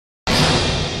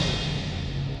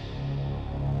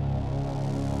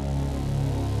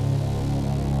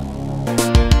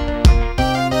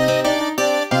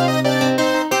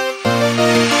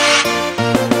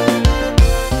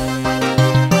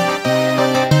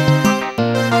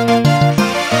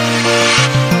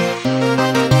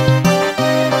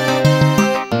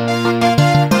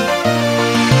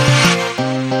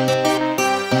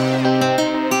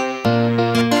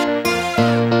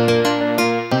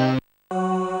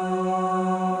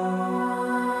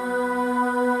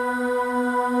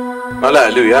Mala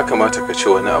Aliyu ya kamata ka ce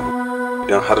wani abu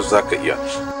idan har za ka iya.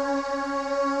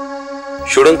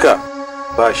 Shirinka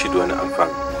ba shi da wani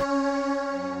amfani.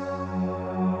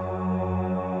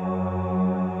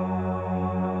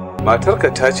 Matarka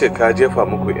ta ce ka jefa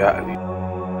muku ya Ali.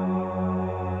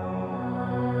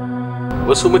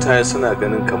 Wasu mutane suna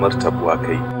ganin kamar tabuwa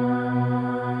kai.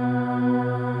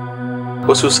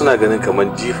 Wasu suna ganin kamar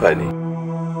jifa ne.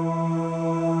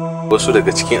 Wasu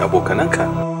daga cikin abokananka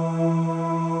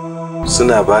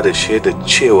suna ba da shaidar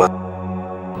cewa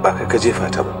ba ka jefa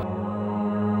ta ba.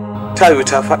 Ta yi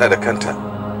ta faɗa da kanta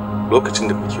lokacin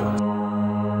da kuke wasa.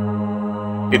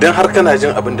 Idan har kana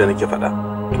jin abin da nake faɗa,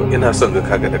 to ina son ga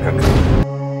kaga da kanka.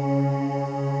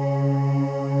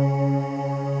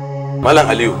 Malam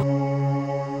Aliyu,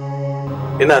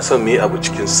 ina son mu yi abu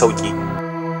cikin sauƙi.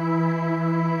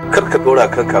 Kar ka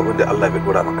ɗora kanka abin da Allah bai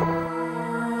ɗora maka ba.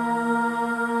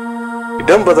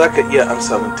 Idan ba za ka iya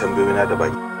amsa min tambayoyina da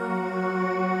baki,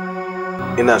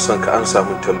 ina son ka amsa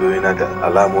min tambayoyina da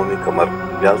alamomi kamar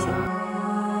yatsu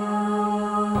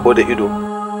ko da ido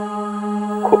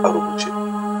ko a rubuce.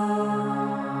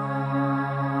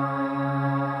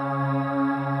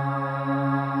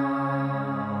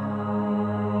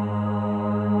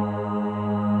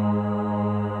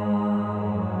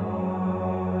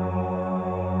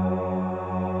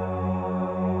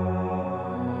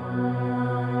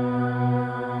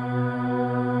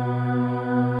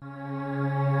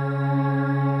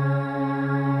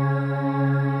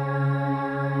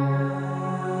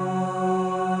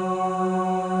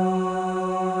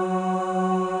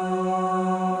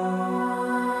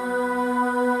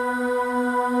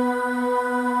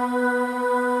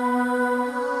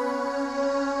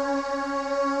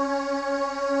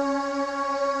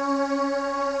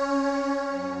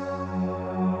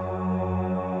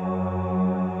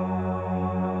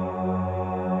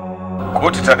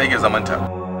 Kotu ta ɗage zamanta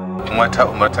kuma ta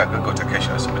umarta gaggauta kai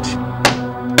shi asibiti.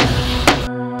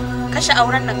 Kashe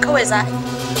auren nan kawai za a yi.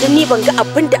 Don ni ban ga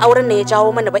abin da auren nan ya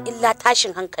jawo mana ba illa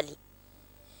tashin hankali.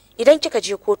 Idan kika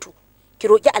je kotu, ki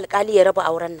roƙi alƙali ya raba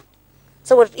auren nan.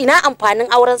 Saboda ina amfanin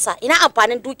aurensa, ina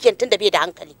amfanin dukiyar tun da bai da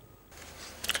hankali.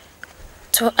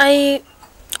 To ai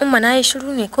umma na yi shiru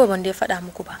ne kawai ban da ya faɗa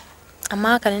muku ba.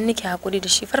 Amma haka nan nake hakuri da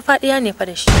shi, farfaɗiya ne fa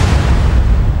da shi.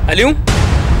 Aliyu?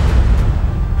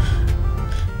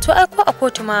 To ai ko a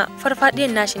kotu ma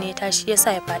farfadiyan nashi ne ya tashi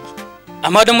yasa ya fadi.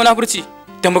 Amma dan munafurci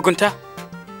da mugunta.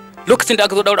 Lokacin da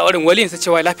aka zo daura auren waliyin sa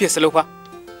cewa lafiyar salaufa.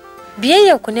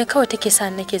 Biyayyar ku ne kawai take sa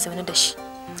nake zaune da shi.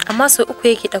 Amma sau uku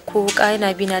yake dauko wuka yana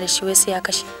bina da shi wai sai ya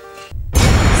kashe.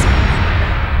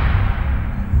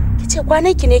 Kice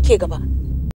kwanan ki ne ke gaba.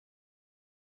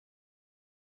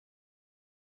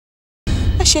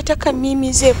 Ashe ta kan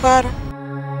Mimi zai fara.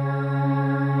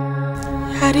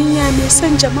 Yarinya mai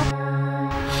son jama'a.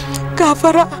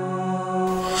 Gafara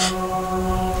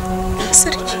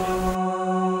sarki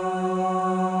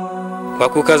ba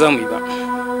kuka za mu yi ba,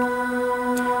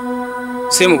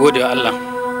 sai mu gode wa Allah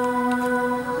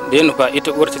da ya nufa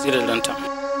ita uwar ta tsira da danta,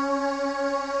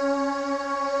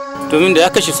 domin da ya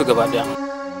kashe su gaba daya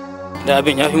da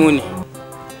abin ya fi muni.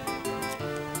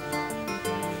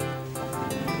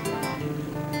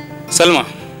 Salma,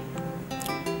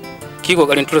 ki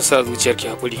kokarin tursa zuciyarki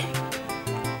hakuri,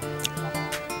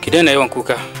 ki daina yawan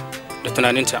kuka da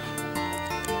tunaninta,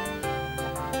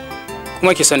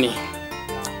 kuma ki sani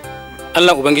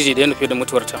Allah Ubangiji da ya nufi da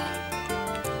mutuwarta,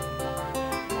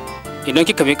 idan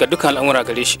kika miƙa dukkan al'amura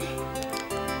gare shi,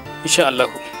 insha Allah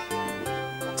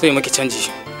zai maki canji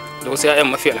da wasu 'ya'yan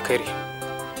mafi alkhairi.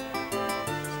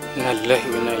 Inna lillahi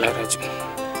wa inna ilaihi raji'un.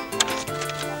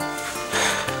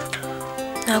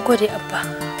 Na gode abba.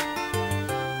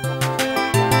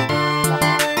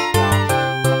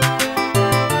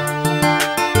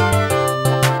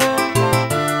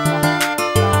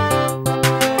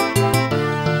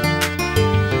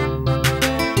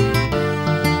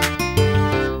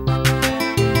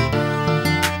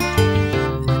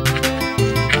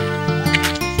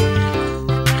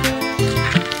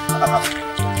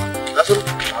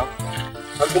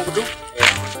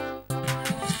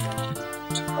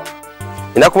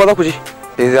 Ina kuma za ku je?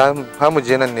 Za mu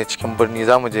je nan ne cikin birni,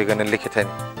 za mu je ganin likita ne.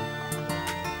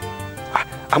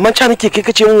 Amma ca nake kai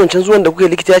kace mun wancan zuwan da kuka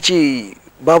likita ya ce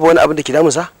babu wani abin da ke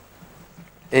damunsa?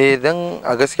 Dan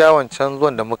a gaskiya wancan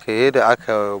zuwan da muka yi da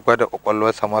aka gwada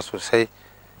kwakwalwarsa ma sosai,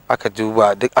 aka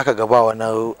duba duk aka gaba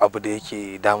wani abu da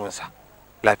yake damunsa,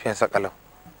 lafiyarsa kalau.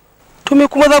 To me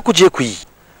kuma za ku je ku yi?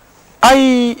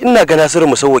 Ai ina ga Nasiru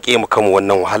mu sauwake mu kanmu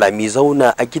wannan wahala, mi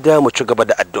zauna a gida mu ci gaba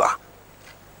da addu'a.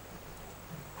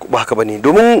 Ba haka bane,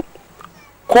 domin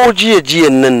ko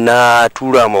jiyan nan na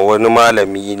tura ma wani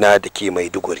malami na da ke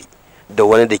Maiduguri da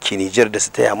wani da ke Nijar da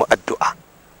su taya mu addu'a.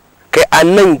 Kai a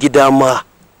nan gida ma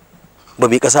ba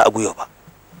mu yi ƙasa a gwiwa ba,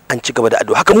 an ci gaba da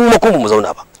addu'a, haka mu ma kuma mu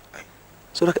zauna ba.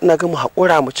 Saboda ina ga mu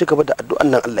haƙura mu ci gaba da addu'an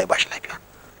nan, Allah ya bashi lafiya.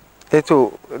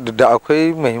 To da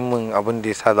akwai muhimmin abin da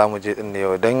yasa zamu je din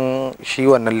yau, dan shi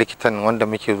wannan likitan wanda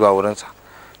muke zuwa wurinsa,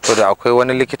 to da akwai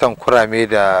wani likitan kurame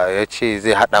da ya ce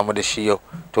zai haɗa mu da shi yau,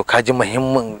 to ka ji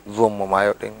muhimmin zuwan mu ma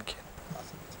yau din ke.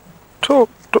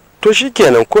 To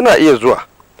shikenan kuna iya zuwa,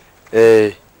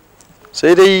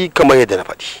 sai dai kamar yadda na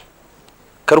faɗi,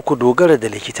 kar ku dogara da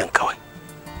likitan kawai,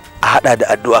 a haɗa da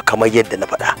addu'a kamar yadda na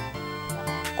faɗa,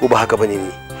 ko ba haka bane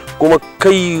ne? Kuma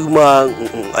kai ma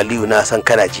Aliyu na san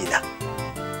kana jina,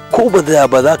 ko ba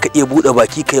za ka iya buɗe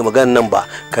baki kai magana nan ba,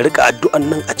 ka rika addu'an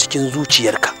nan a cikin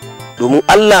zuciyarka, domin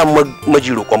Allah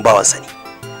maji roƙon bawansa ne.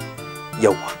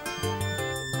 Yawwa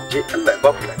je Allah ya ba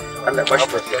ku lafiya, Allah ya ba shi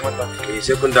lafiya,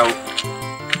 sai kun dawo.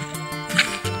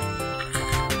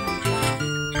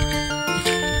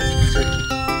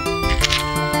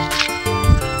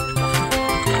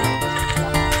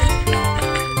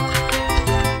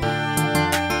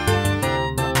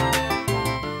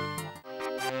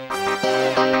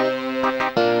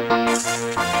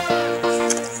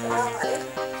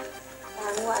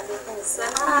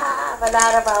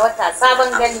 Laraba wata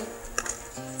sabon gani.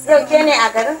 Yau ke ne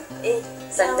a garin?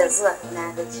 Sanda zuwa.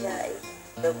 Na gajiya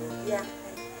da godiya.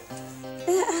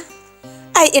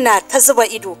 Ai ina ta zuba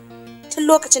ido tun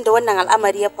lokacin da wannan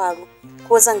al'amari ya faru.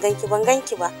 Ko zan ganki ban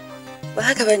ganki ba. Ba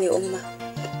haka bane umma.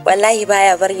 Wallahi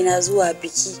baya bari na zuwa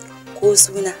biki ko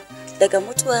suna, daga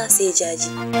mutuwa sai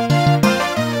jaji.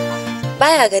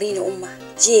 Baya gari ni umma,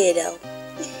 jiya ya dawo.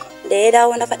 Da ya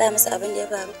dawo na faɗa masa abin da ya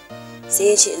faru,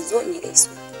 sai ya ce in zo in yi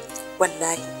gaisuwa.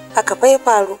 Wallahi haka fa ya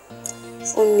faru.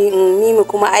 Mimi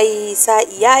kuma ai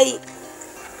sa'i yayi.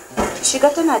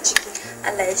 Shiga tana ciki.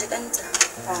 Allah ya ji kanta.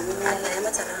 Amin. Allah ya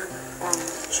mata rahama. Amin.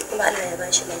 Shi kuma Allah ya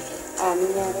bashi lafiya.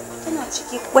 Amin ya rabbi. Tana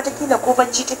ciki, watakila ko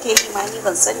bacci take yi ma ni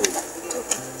ban sani ba.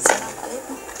 Assalamu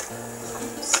alaikum.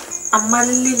 Amma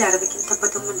lalle Larabe kin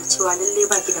tabbatar min da cewa lalle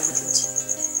baki da mutunci.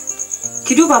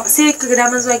 Ki duba fa sai ka ga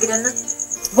daman zuwa gidan nan.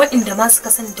 Waɗanda ma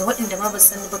suka sani da waɗanda ma ba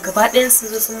su sani ba gaba ɗayan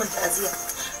sun zo sun manta aziya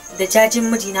da jajin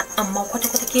mijina, amma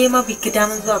kwata-kwata ke ma biki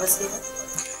daman zuwa ba sai ba.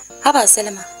 Haba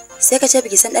Salma, sai ka ce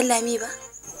biki san dan Lami ba?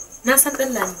 Na san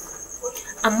dan Lami,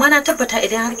 amma na tabbata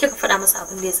idan har kika faɗa masa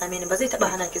abin da ya same ni ba zai taɓa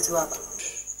hana ki zuwa ba.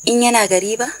 In yana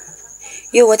gari ba?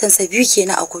 Yau watan sa 2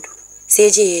 kenan a kudu, sai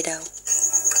je ya dawo.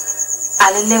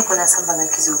 A lalle ku na san ba za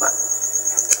ki zo ba,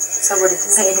 saboda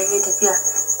kin ga idan ya tafiya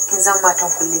kin zan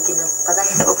matan kulle gidan, ba za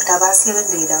ki taɓa fita ba sai ran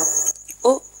da ya dawo.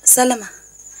 Oh Salma,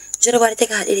 jarba da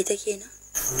take haɗe da take nan.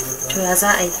 To ya za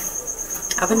a yi?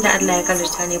 Abinda Allah ya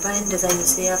kalarta ne, bayan da zamu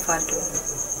sai ya faru.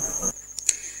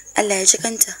 Allah ya ji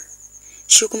kanta,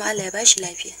 shi kuma Allah ya bashi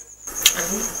lafiya.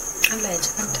 Amin. Allah ya ji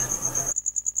kanta.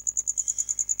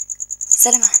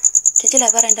 Salma, kin ji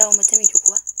labarin dawo mutumin ki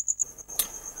kuwa?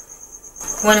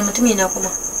 Wani mutumi na kuma?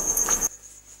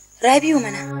 Rabiu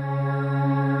mana.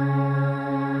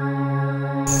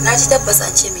 Na ji tabbas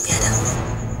an ce min ya dawo.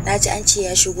 Na ji an ce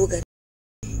ya shigo gari.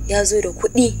 Ya zo da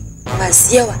kuɗi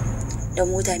masu yawa da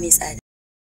mota mai tsada.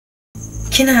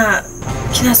 Kina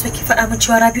so ki faɗa min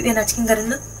cewa Rabiu yana cikin garin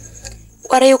nan?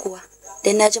 Kwarai kuwa,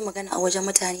 dan na ji magana a wajen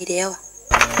mutane da yawa.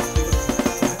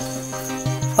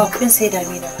 Ba kuɗin sai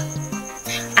dame da ba.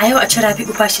 A yau a ci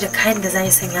Rabiu ba shi da kayan da za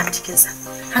ya sanya a cikinsa.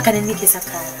 Haka nan nake son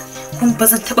kayana. Kuma ba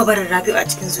zan taɓa barin Rabiu a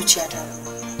cikin zuciyata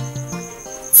ba.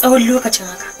 Tsawon lokacin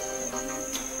haka.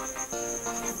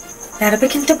 Larabe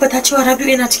kin tabbata cewa Rabiu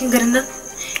yana cikin garin nan?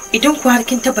 Idan kuwa har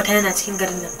kin tabbata yana cikin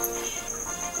garin nan,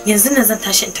 yanzu nan zan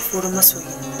tashi in tafi wurin masoyi.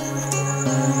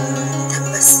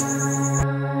 Tabbas.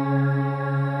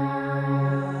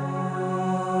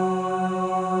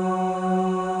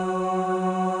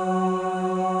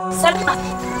 Salma.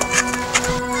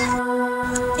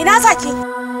 Ina zaki?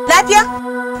 Lafiya?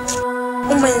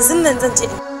 Umma yanzu nan zan je,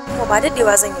 kuma ba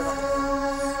dadewa zan yi ba.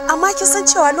 Amma kin san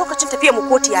cewa lokacin tafiya mu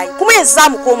kotu yayi, kuma yanzu za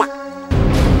mu koma.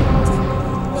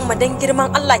 Umma dan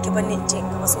girman Allah ki banne in je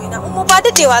ga masoyina. Umma ba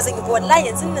dadewa zan yi ba, wallahi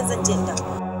yanzu nan zan je inda.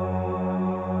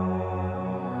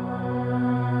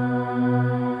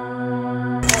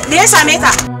 Me ya same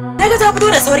ka? Naga ta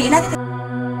fito da sauri, ina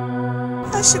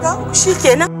ta shiga uku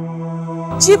shikenan.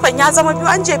 Jifan ya zama biyu,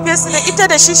 an jefe su da ita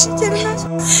da shi shikenan.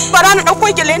 Bara na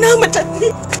dauko gele na mu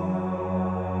tafi.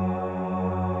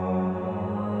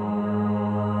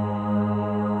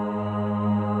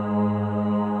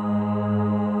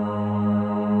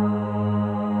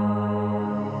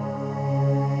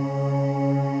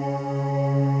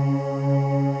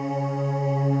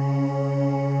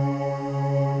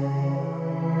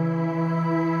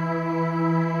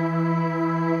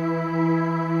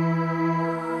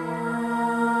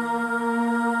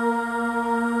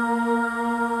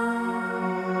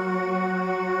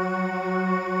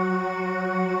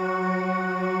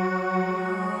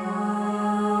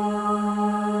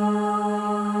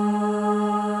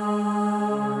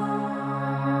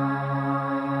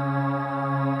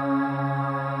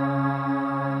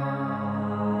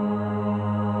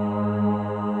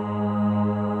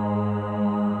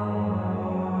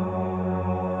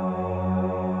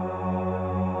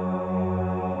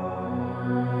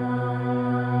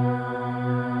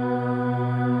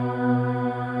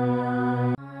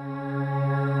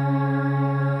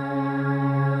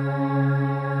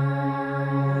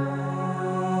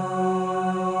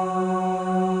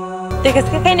 Da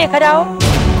gaske kai ne ka dawo?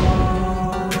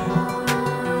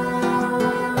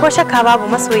 Ko shakka babu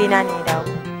masoyina ne ya dawo.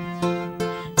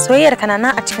 Soyayyar ka nan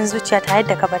a cikin zuciya ta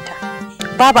yadda ka bata.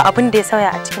 Babu abin da ya sauya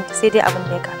a cikin ta sai dai abin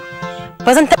da ya karu.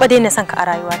 Ba zan taba daina son ka a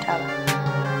rayuwata ba.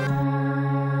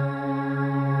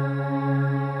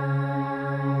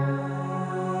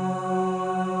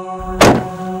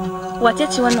 Wace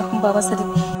ce wannan kun baba Sadiq?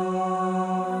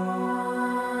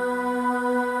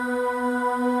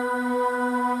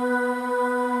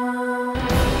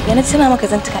 Yana tana maka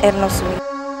zantuka irin nasu.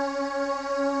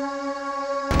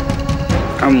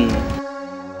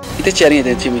 Ita ce yarinya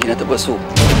da ce miki na taba so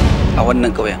a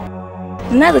wannan ƙauyen.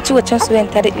 Na zaci waccan soyayyen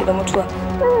ta daɗe da mutuwa.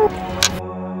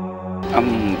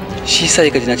 Shi sa ya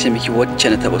ji na ce miki wacce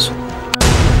na taba so.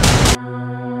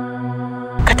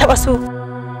 Ka taba so?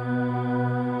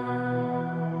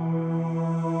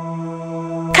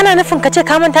 Kana nufin ka ce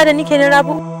ka manta da ni kenan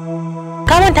Rabu?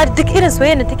 Ka manta da duk irin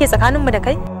soyayyar da take tsakaninmu da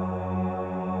kai?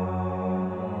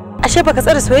 Ashe baka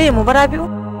tsare soyayyar mu ba Rabi'u?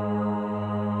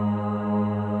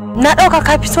 Na ɗauka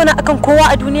ka fi so na akan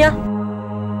kowa a duniya?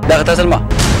 Daga ta Salma.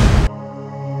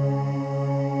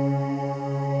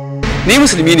 Ni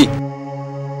musulmi ne.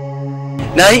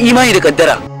 Na yi imani da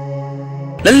kaddara.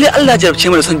 Lalle Allah jarabce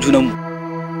mu da son junanmu.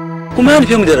 Kuma ya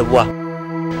nufe mu da rabuwa.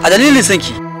 A dalilin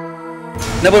sanki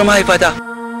na bar mahaifata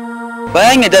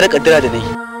bayan yadda da kaddara da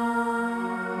nayi.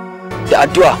 Da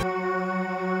addu'a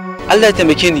Allah ya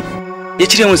taimake ni ya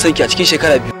cire mun sanki a cikin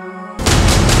shekara 2.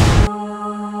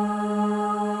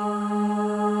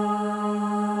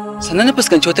 Sannan na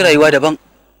fuskanci wata rayuwa daban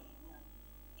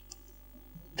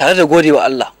tare da godewa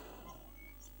Allah.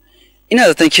 Ina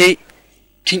zaton ke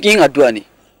kin ƙi yin addu'a ne,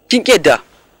 kin ƙi yadda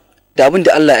da abin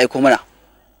da Allah ya aiko mana.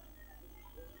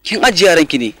 Kin ajiye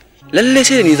ranki ne, lalle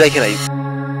sai da ni zaki rayu.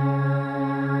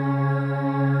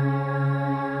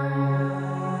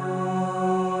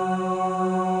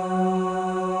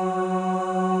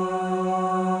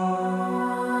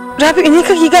 Rabi'u ni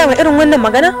kake gaya ma irin wannan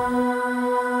magana?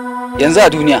 Yanzu a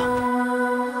duniya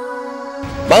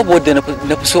babu wadda na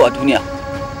fi so a duniya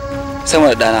sama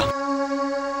da ɗana.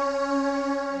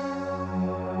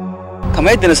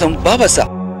 Kamar yadda na san babarsa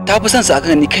ta fi son sa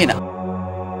akan ni kaina.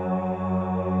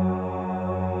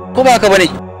 Ko ba haka bane?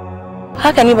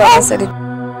 Haka ne baban Sadiq.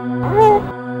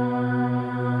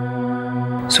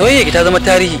 Soyayya ki ta zama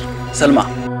tarihi, Salma.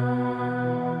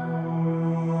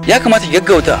 Ya kamata ki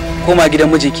gaggauta koma gidan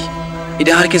mijinki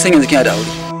idan har kin san yanzu kina da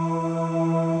aure.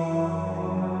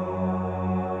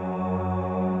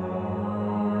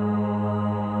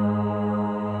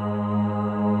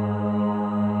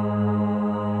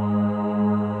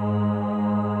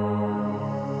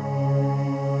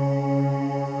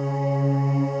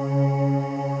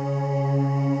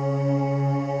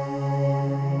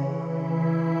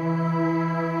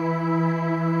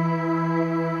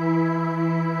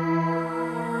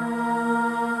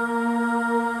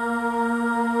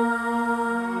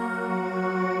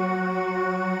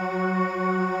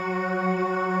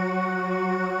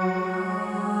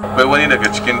 Akwai wani daga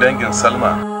cikin dangin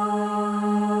Salma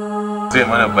zai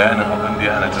mana bayanin abin da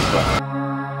ya hana ta zuwa.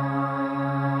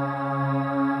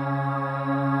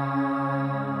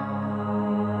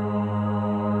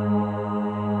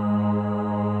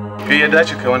 Kai ya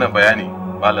dace kai wannan bayani,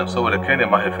 Malam, saboda kai ne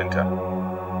mahaifinta.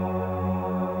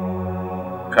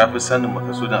 Ka fi sanin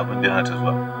makasudin abin da ya hana ta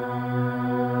zuwa.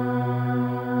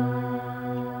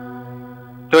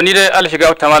 To ni dai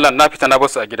alshiga ta Malam na fita na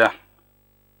basu a gida.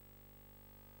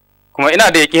 Kuma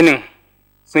ina da yakinin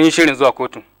sun yi shirin zuwa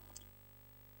kotu.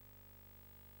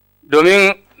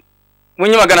 Domin mun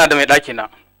yi magana da mai ɗaki na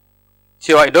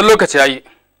cewa idan lokaci ya yi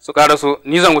su ƙaraso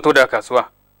ni zan fito daga kasuwa.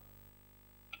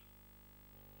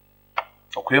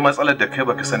 Akwai matsalar da kai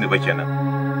baka sani ba kenan.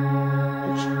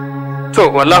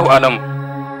 To wallahu alam.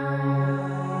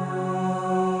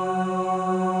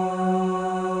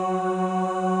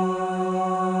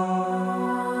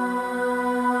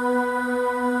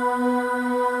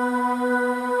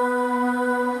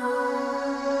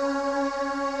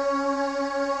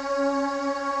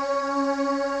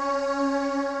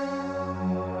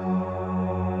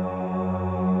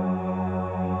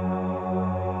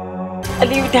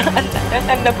 Aliyu dan Allah dan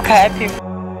Annabi ka yafe mu.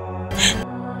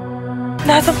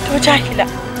 Na zamto jahila.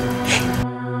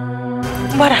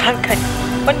 Mara hankali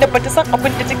wanda bata san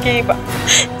abin da take yi ba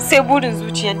sai burin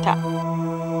zuciyanta.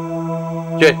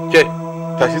 Ke,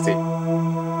 tashi tsaye.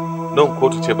 Nan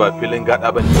kotu ce ba filin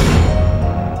gada bane.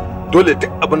 Dole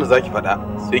duk abin da zaki faɗa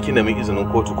sai ki nemi izinin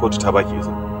kotu, kotu ta baki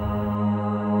izini.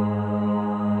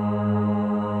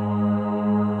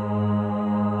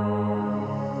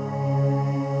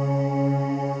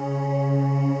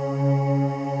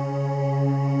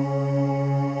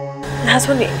 Na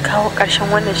zo ne in kawo ƙarshen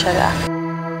wannan shari'a.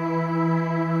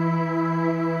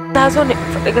 Na zo ne in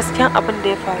faɗi gaskiyan abin da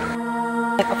ya faru.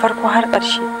 Daga farko har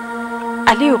ƙarshe,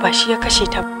 Aliyu ba shi ya kashe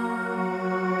ta ba.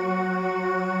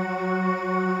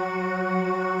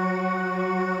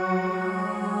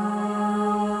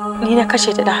 Ni na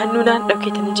kashe ta da hannuna na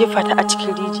ɗauke ta na jefa ta a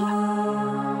cikin rijiya.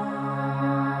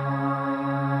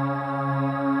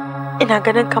 Ina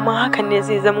ganin kamar hakan ne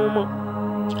zai zamo min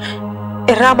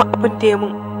in rama abin da ya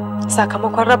min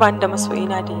sakamakon raba ni da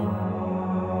masoyina da yi.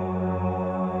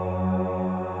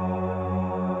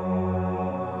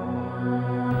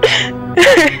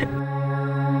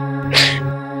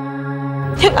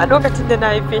 Yin a lokacin da na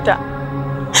haife ta,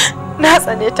 na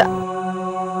tsane ta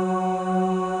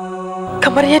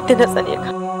kamar yadda na tsane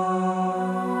ka,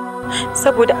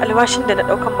 saboda alwashin da na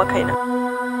ɗaukan makaina.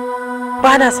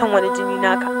 Ba na son wani jini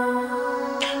naka.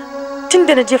 Tun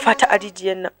da na jefa ta a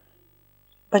rijiyar nan,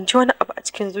 ban ji wani abu a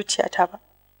cikin zuciyata ba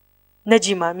na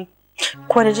jimami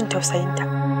ko na jin tausayinta.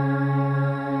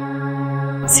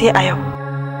 Sai a yau,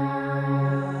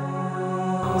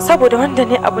 saboda wanda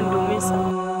ne abin domin sa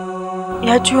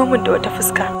ya juyo min da wata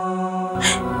fuska,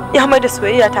 ya mai da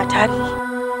soyayya ta tarihi.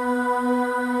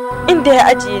 Inda ya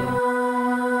ajiye ni,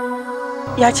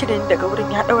 ya cire ni daga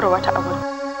wurin, ya ɗaura wata a wurin.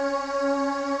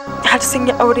 Har sun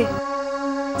yi aure,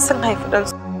 sun haifi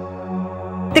ɗansu.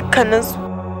 Dukkaninsu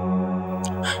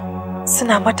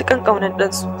suna matukan ƙaunar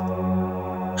ɗansu.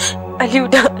 Aliyu,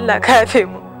 don Allah ka yafe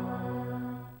mu.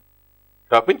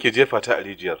 Kafin ki jefa ta a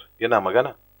rijiyar, yana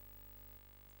magana?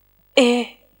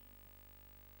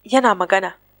 Yana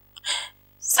magana.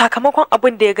 Sakamakon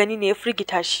abin da ya gani ne ya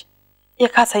firgita shi, ya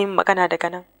kasa yin magana daga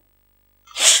nan.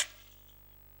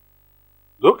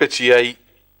 Lokaci ya yi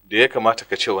da ya kamata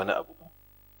ka ce wani abu,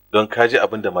 don ka ji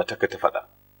abin da matarka ta faɗa.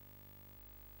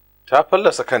 Ta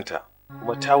fallasa kanta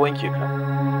kuma ta wanke ka,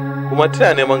 kuma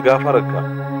tana neman gafararka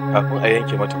kafin a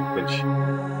yanke mata hukunci.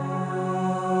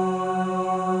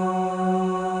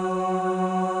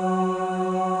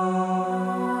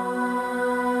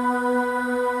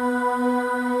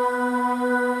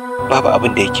 Babu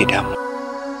abin da yake damu.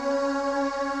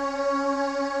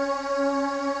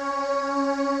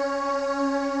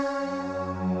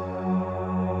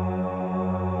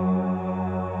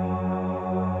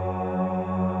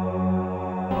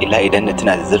 Ila idan na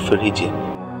tuna da zurfin rijiya,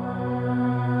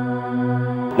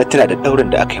 na tuna da ɗaurin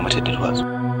da aka yi mata da duwatsu.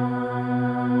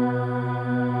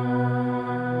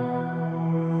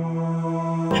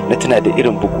 Na tuna da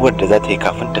irin buguwar da za ta yi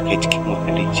kafin ta kai cikin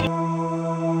wannan rijiya.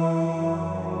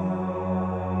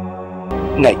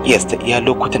 Ina kiyasta iya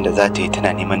lokutan da za ta yi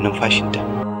tana neman numfashinta.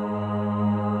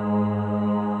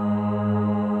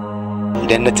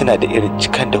 Idan na tuna da irin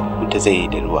cikan da hukunta zai yi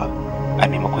da ruwa a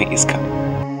maimakon iska,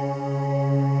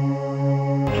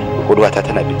 ƙwaƙwalwata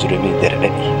tana bijiro min da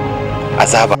raɗaɗi,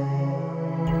 azaba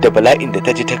da bala'in da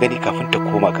ta ji ta gani kafin ta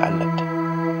koma ga Allahnta.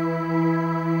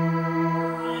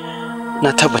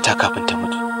 Na tabbata kafin ta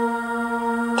mutu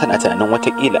tana tunanin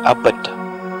watakila abbanta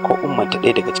ko ummanta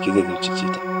ɗaya daga ciki zai zucice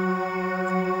ta,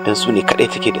 don su ne kaɗai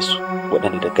take da su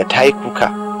waɗanda daga ta yi kuka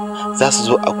za su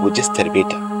zo a guje su tarbe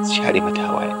ta su share mata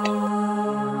hawayenta.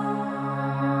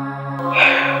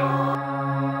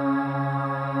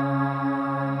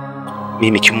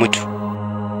 Mimi, kin mutu,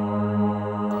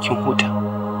 kin huta,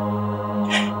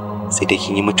 sai da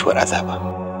kin yi mutuwar azaba.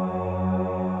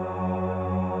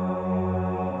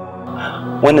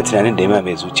 Wannan tunanin da ya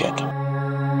mai zuciyata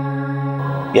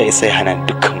ya isa ya hana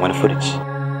dukkan wani furuci,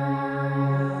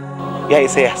 ya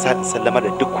isa ya sa in sallama da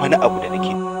duk wani abu da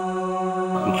nake,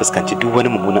 in fuskanci duk wani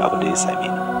mummunan abu da ya same ni.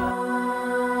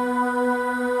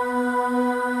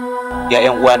 Ya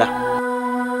ƴan uwana,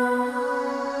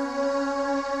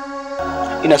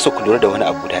 ina so ku lura da wani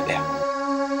abu guda ɗaya.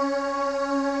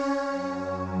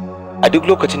 A duk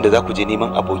lokacin da za ku je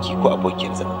neman aboki ko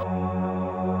abokiyar zama,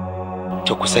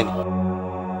 to ku sani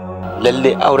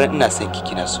lalle auren ina son ki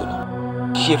kina so na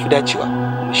shi yafi dacewa,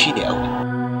 kuma shi ne aure.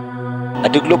 A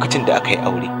duk lokacin da aka yi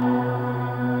aure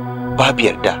babu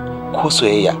yarda ko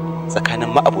soyayya tsakanin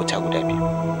ma'abota guda biyu,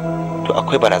 to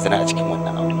akwai barazana a cikin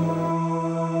wannan aure.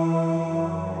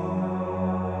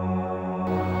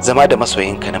 Zama da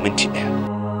masoyinka na minti ɗaya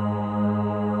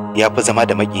ya fi zama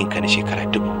da maƙiyinka na shekara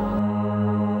 1000,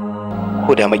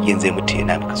 ko da maƙiyin zai mutu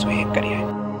yana maka soyayyar ƙarya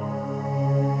ne.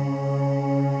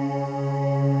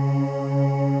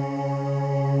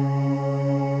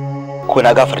 Ko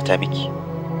na gafarta miki,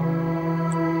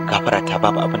 gafara ta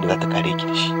babu abin da za ta kare ki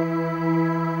da shi.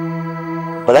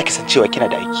 Ba za ki san cewa kina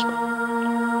da aiki ba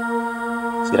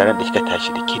sai ranar da kika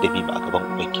tashi da ke da Mima a gaban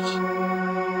Ubangiji.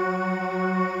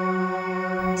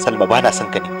 Salma, ba na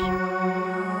son ganin ki,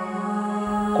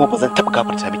 ko ba zan taɓa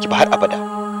gafarta miki ba har abada.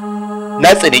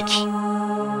 Na tsane ki.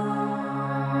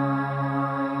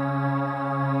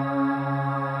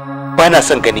 Ba na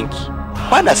son ganin ki,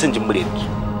 ba na son jin muryarki.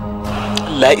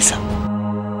 Allah ya isa.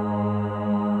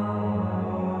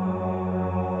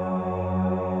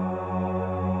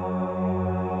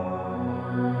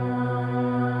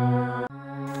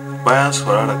 Bayan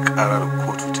sauraron karar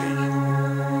kotu ta yi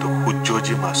da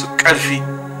hujjoji masu ƙarfi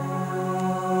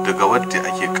daga wadda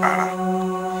ake ƙara,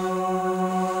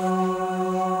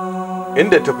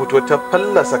 inda ta fito ta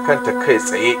fallasa kanta kai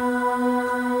tsaye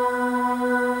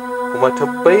kuma ta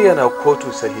bayyana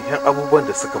kotu sahihan abubuwan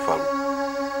da suka faru.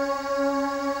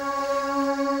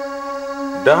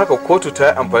 Don haka kotu ta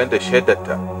yi amfani da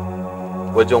shaidarta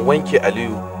wajen wanke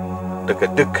Aliyu daga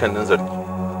dukkanin zargi.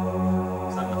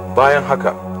 Bayan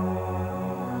haka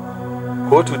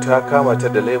kotu ta kama ta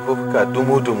da laifuka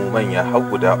dumu-dumu manya har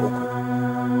guda 3.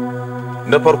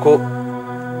 Na farko,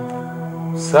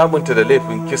 samunta da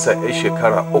laifin kisa 'yan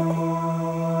shekara 3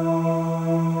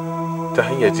 ta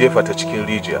hanyar jefa ta cikin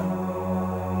rijiya.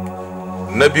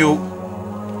 Na biyu,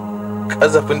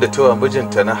 ƙazafin da ta wa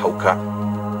mijinta na hauka.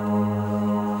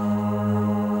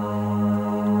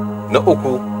 Na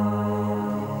uku,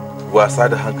 wasa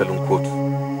da hankalin kotu.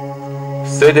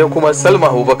 Sai dai kuma Salma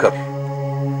Abubakar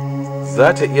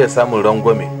za ta iya samun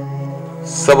rangwame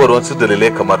saboda wasu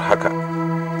dalilai kamar haka.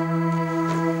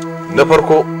 Na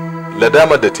farko,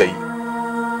 ladamar da ta yi.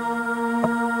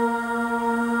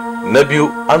 Na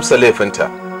biyu, amsa laifinta.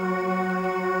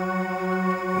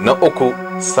 Na uku,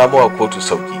 samuwa kotu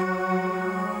sauki.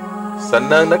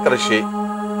 Sannan na ƙarshe,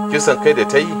 kisan kai da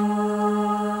ta yi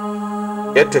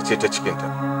yadda ce ta cikinta.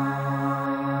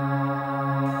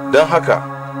 Don haka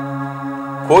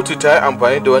kotu ta yi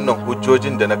amfani da wannan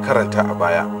hujjojin da na karanta a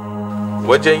baya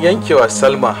wajen yankewa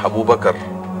Salma Abubakar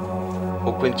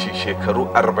hukunci shekaru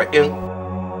 40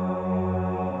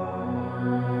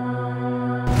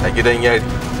 a gidan yari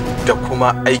da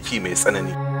kuma aiki mai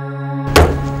tsanani.